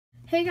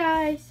Hey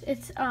guys,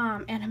 it's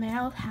AnimE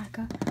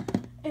AlpacA,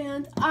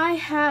 and I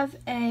have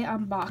a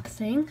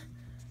unboxing.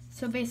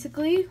 So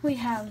basically, we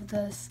have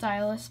the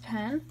stylus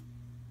pen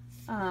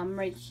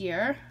right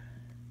here,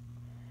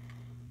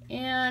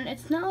 and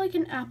it's not like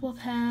an Apple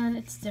pen,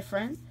 it's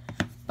different.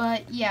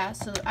 But yeah,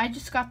 so I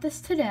just got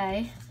this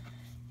today,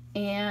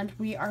 and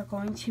we are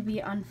going to be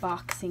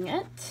unboxing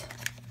it.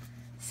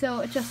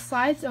 So it just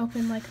slides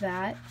open like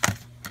that,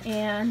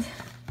 and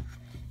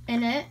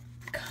in it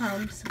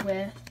comes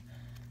with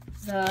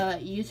the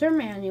user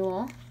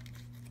manual,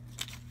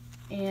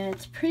 and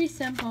it's pretty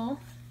simple.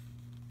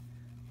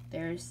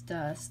 There's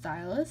the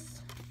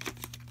stylus,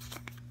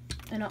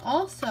 and it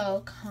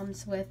also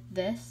comes with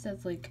this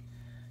that's like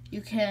you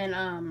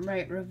can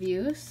write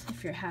reviews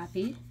if you're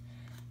happy,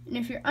 and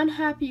if you're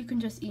unhappy you can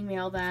just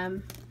email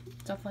them,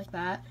 stuff like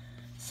that.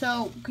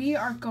 So we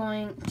are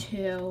going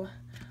to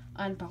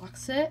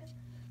unbox it.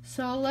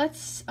 So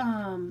let's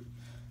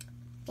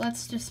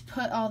just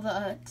put all the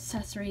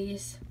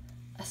accessories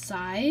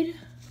aside,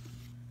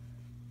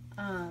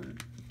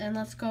 and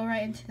let's go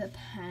right into the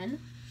pen.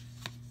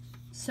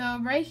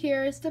 So right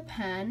here is the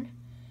pen,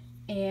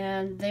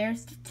 and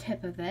there's the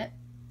tip of it,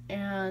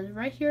 and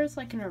right here is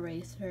like an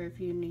eraser if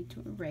you need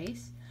to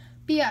erase.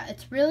 But yeah,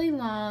 it's really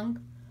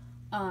long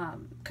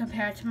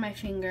compared to my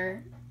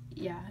finger.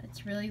 Yeah,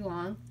 it's really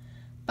long,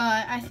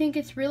 but I think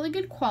it's really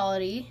good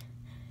quality.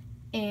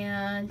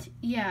 And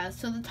yeah,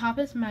 so the top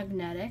is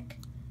magnetic,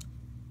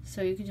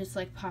 so you can just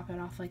like pop it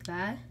off like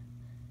that.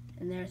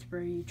 And there's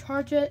where you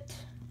charge it.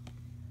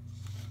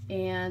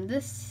 And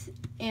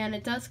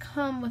it does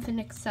come with an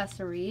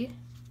accessory.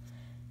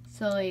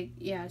 So like,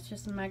 yeah, it's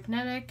just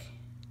magnetic.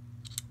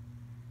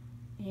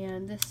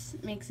 And this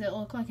makes it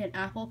look like an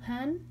Apple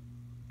pen,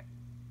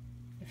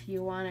 if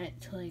you want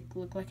it to like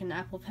look like an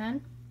Apple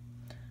pen.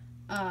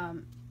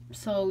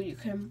 So you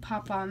can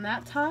pop on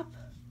that top,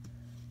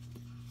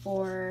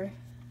 or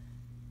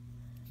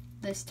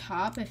this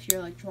top if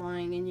you're like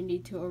drawing and you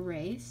need to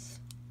erase.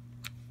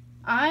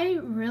 I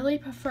really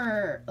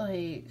prefer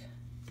like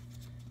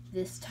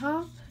this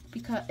top,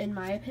 because in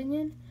my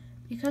opinion,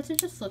 because it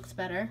just looks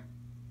better.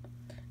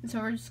 And so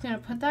we're just gonna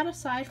put that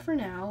aside for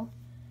now,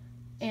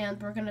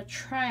 and we're gonna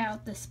try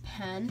out this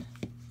pen.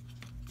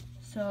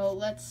 So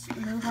let's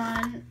move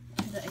on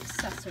to the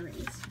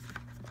accessories.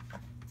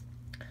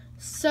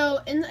 So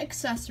in the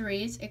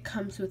accessories, it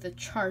comes with a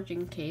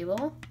charging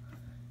cable.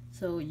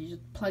 So you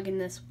just plug in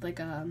this with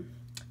like an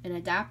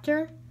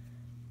adapter,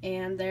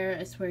 and there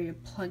is where you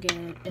plug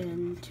it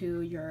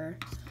into your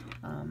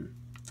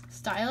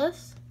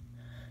stylus.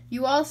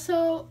 It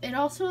also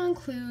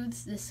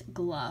includes this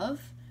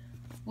glove,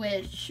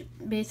 which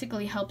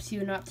basically helps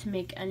you not to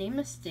make any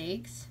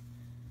mistakes.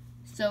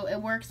 So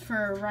it works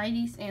for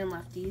righties and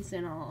lefties,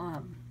 and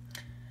I'll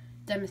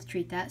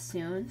demonstrate that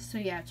soon. So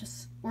yeah, it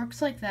just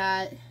works like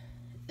that.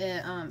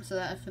 So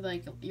that if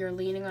like you're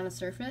leaning on a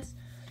surface,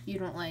 you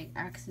don't like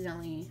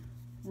accidentally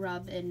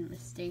rub and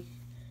mistake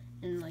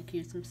and like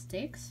use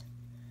mistakes.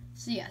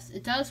 So yes,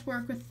 it does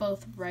work with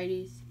both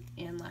righties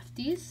and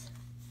lefties.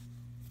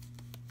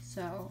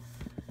 So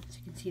as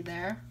you can see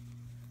there,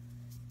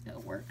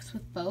 it works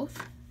with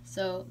both.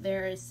 So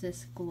there is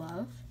this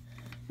glove.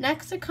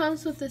 Next, it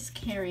comes with this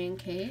carrying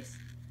case,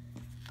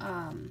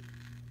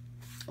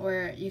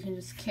 where you can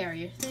just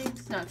carry your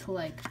things, not to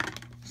like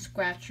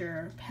scratch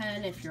your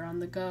pen if you're on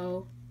the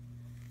go,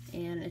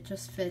 and it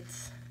just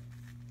fits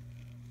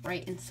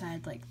right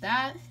inside like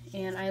that.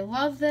 And I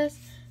love this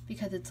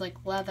because it's like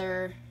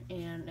leather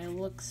and it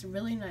looks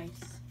really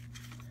nice.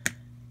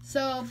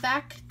 So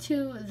back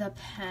to the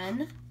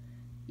pen.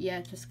 Yeah,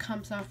 it just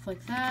comes off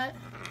like that,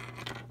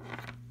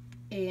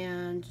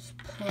 and just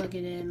plug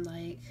it in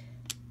like,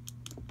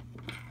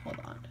 hold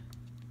on.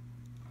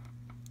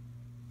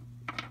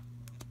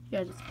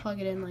 Yeah, just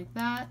plug it in like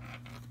that,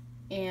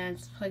 and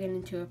just plug it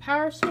into a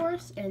power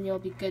source, and you'll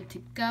be good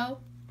to go.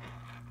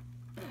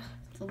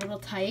 It's a little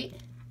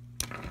tight,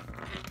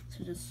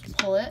 so just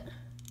pull it,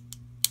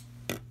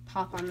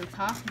 pop on the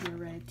top, and you're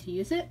ready to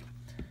use it.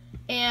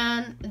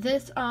 And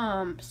this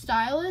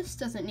stylus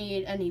doesn't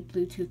need any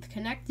Bluetooth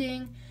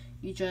connecting.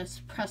 You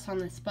just press on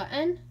this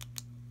button.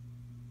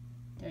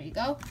 There you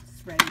go.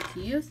 It's ready to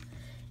use.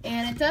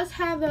 And it does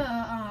have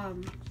a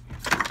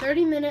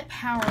 30-minute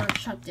power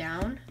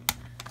shutdown.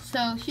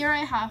 So here I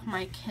have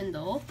my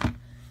Kindle,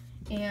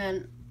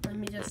 and let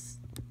me just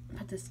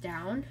put this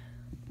down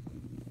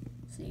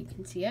so you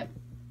can see it.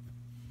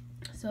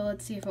 So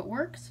let's see if it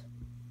works.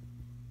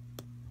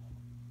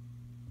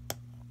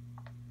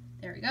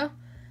 There we go.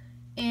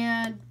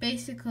 And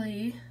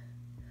basically,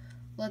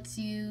 let's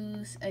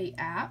use an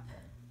app.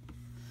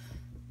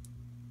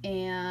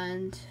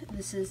 And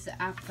this is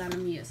the app that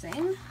I'm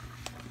using,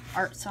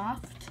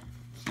 ArtSoft.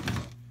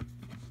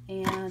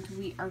 And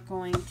we are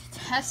going to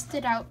test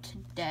it out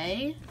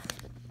today.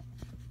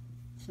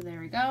 So there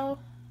we go.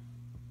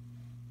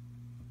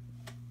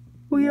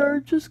 We are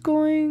just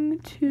going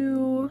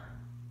to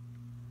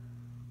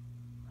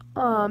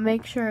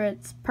make sure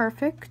it's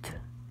perfect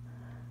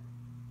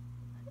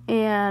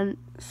and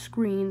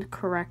screened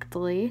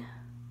correctly.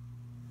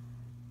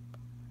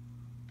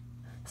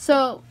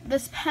 So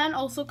this pen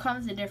also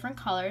comes in different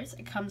colors.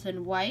 It comes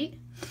in white.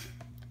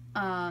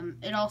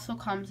 It also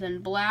comes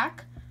in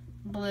black,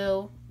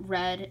 blue,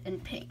 red,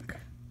 and pink.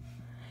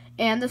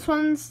 And this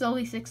one's the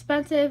least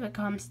expensive. It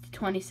comes to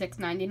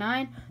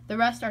 $26.99. The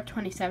rest are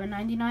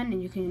 $27.99,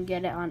 and you can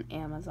get it on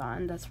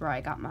Amazon. That's where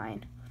I got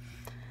mine.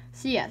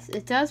 So yes,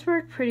 it does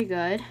work pretty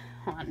good.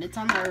 Hold on, it's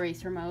on the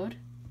eraser mode.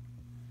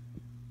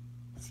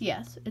 So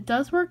yes, it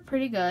does work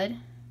pretty good.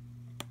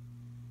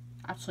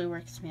 Actually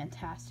works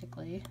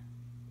fantastically.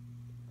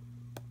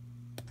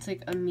 It's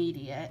like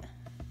immediate,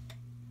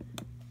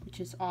 which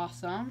is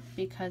awesome,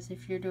 because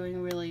if you're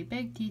doing really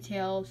big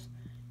details,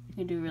 you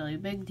can do really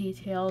big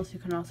details. You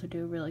can also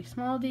do really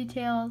small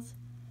details.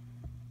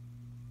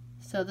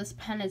 So this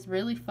pen is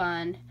really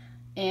fun.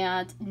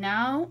 And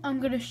now I'm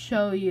going to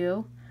show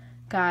you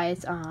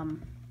guys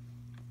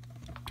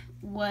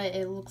what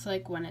it looks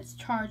like when it's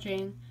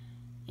charging.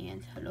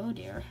 And hello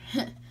there.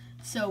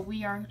 So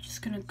we are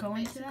just going to go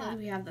into that.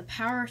 We have the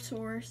power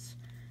source,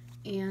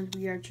 and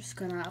we are just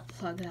going to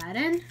plug that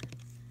in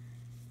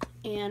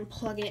and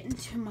plug it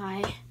into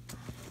my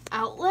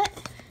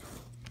outlet.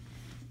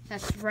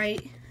 That's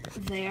right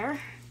there.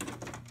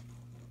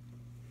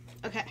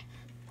 Okay,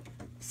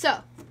 so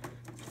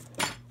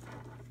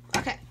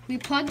we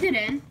plugged it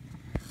in.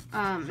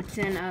 It's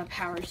in a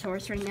power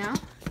source right now.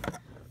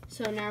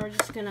 So now we're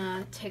just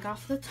gonna take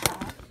off the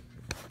top.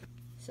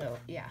 So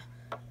yeah,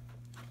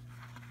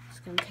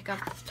 just gonna take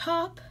off the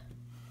top,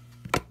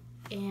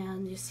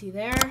 and you see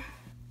there.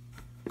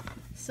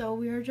 So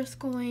we are just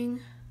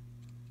going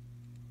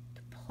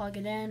to plug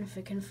it in, if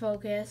it can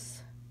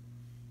focus.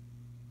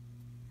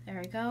 There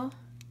we go.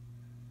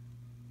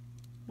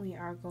 We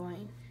are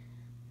going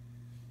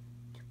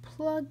to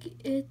plug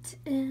it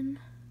in,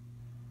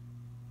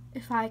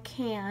 if I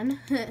can.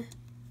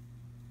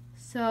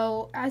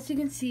 So as you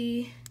can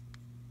see,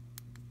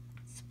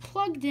 it's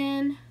plugged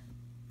in,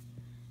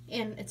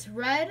 and it's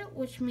red,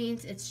 which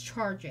means it's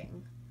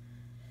charging.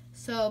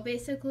 So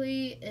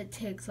basically it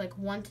takes like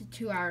 1 to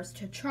 2 hours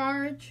to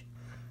charge,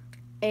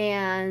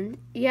 and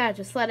yeah,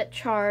 just let it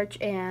charge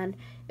and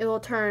it will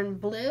turn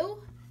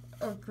blue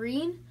or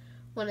green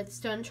when it's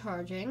done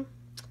charging.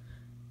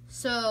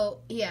 So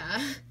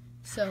yeah,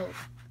 so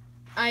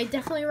I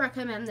definitely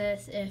recommend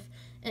this if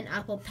an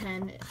Apple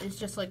pen is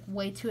just like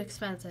way too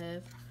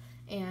expensive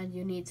and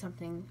you need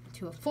something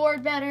to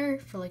afford better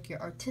for like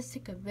your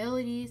artistic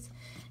abilities.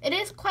 It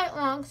is quite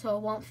long, so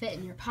it won't fit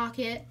in your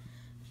pocket,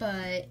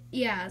 but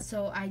yeah,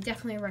 so I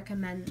definitely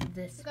recommend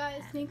this. So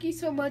guys, thank you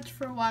so much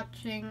for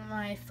watching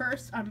my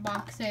first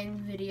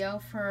unboxing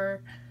video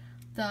for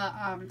the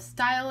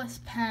stylus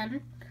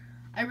pen.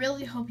 I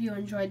really hope you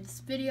enjoyed this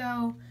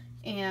video,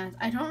 and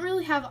I don't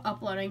really have an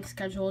uploading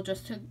schedule,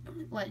 just to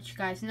let you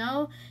guys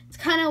know. It's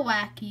kind of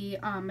wacky.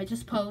 I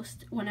just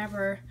post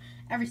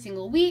every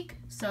single week,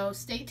 so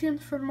stay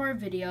tuned for more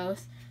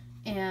videos,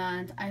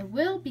 and I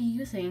will be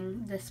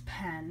using this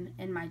pen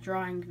in my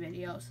drawing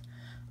videos.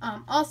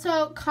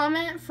 Also,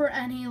 comment for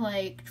any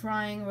like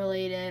drawing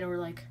related or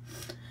like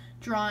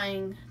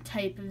drawing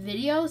type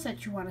videos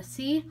that you want to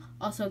see.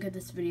 Also, give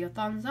this video a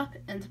thumbs up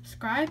and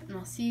subscribe, and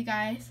I'll see you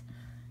guys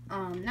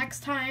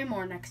next time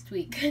or next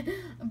week.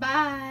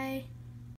 Bye!